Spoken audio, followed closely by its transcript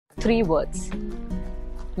Three words: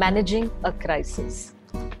 managing a crisis.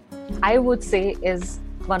 I would say is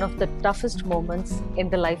one of the toughest moments in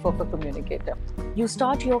the life of a communicator. You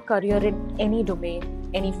start your career in any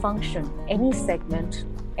domain, any function, any segment,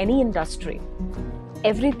 any industry.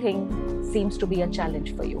 Everything seems to be a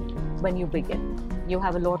challenge for you when you begin. You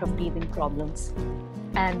have a lot of teething problems.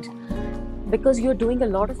 And because you're doing a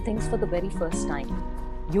lot of things for the very first time,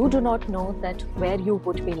 you do not know that where you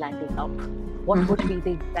would be landing up. What would be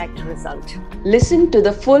the exact result? Listen to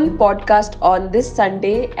the full podcast on this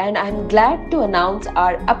Sunday, and I'm glad to announce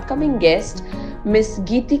our upcoming guest, Miss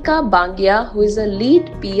Geetika Bangia, who is a lead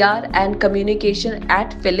PR and communication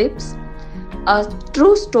at Philips, a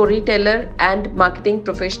true storyteller and marketing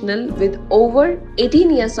professional with over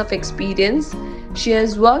 18 years of experience. She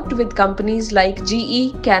has worked with companies like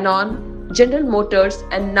GE, Canon, General Motors,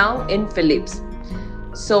 and now in Philips.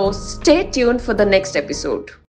 So stay tuned for the next episode.